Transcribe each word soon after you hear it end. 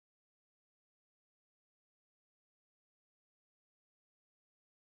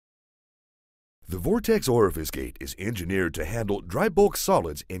The Vortex Orifice Gate is engineered to handle dry bulk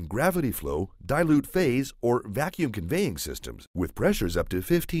solids in gravity flow, dilute phase, or vacuum conveying systems with pressures up to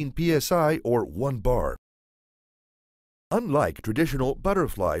 15 psi or 1 bar. Unlike traditional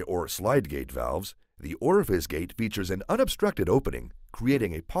butterfly or slide gate valves, the Orifice Gate features an unobstructed opening,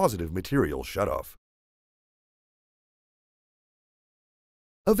 creating a positive material shutoff.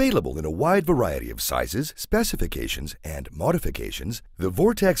 Available in a wide variety of sizes, specifications, and modifications, the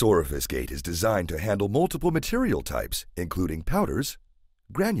Vortex Orifice Gate is designed to handle multiple material types, including powders,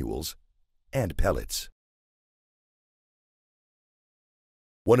 granules, and pellets.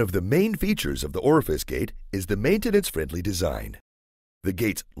 One of the main features of the Orifice Gate is the maintenance-friendly design. The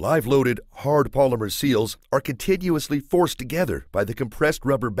gate's live-loaded, hard polymer seals are continuously forced together by the compressed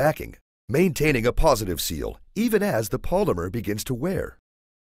rubber backing, maintaining a positive seal even as the polymer begins to wear.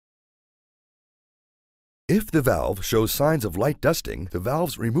 If the valve shows signs of light dusting, the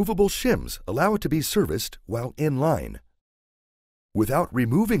valve's removable shims allow it to be serviced while in line. Without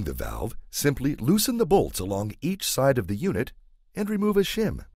removing the valve, simply loosen the bolts along each side of the unit and remove a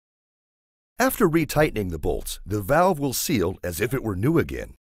shim. After retightening the bolts, the valve will seal as if it were new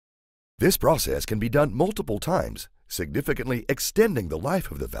again. This process can be done multiple times, significantly extending the life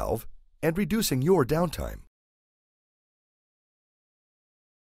of the valve and reducing your downtime.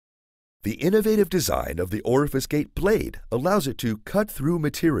 The innovative design of the Orifice Gate blade allows it to cut through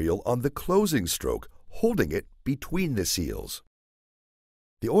material on the closing stroke, holding it between the seals.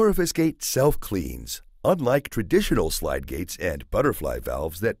 The Orifice Gate self-cleans, unlike traditional slide gates and butterfly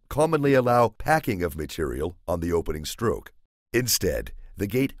valves that commonly allow packing of material on the opening stroke. Instead, the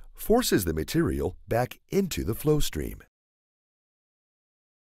gate forces the material back into the flow stream.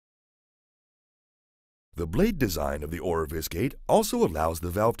 The blade design of the Orifice Gate also allows the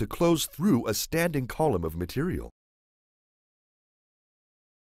valve to close through a standing column of material.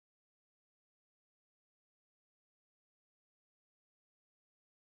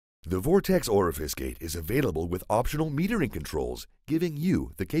 The Vortex Orifice Gate is available with optional metering controls, giving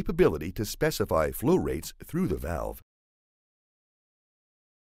you the capability to specify flow rates through the valve.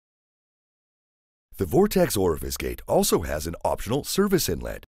 The Vortex Orifice Gate also has an optional service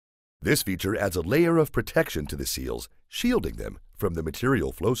inlet. This feature adds a layer of protection to the seals, shielding them from the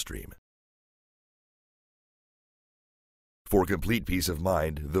material flow stream. For complete peace of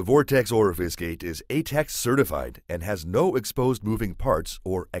mind, the Vortex Orifice Gate is ATEX certified and has no exposed moving parts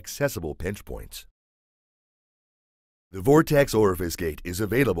or accessible pinch points. The Vortex Orifice Gate is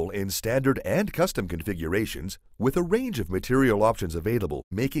available in standard and custom configurations with a range of material options available,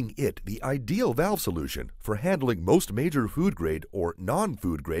 making it the ideal valve solution for handling most major food-grade or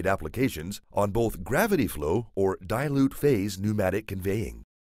non-food-grade applications on both gravity flow or dilute phase pneumatic conveying.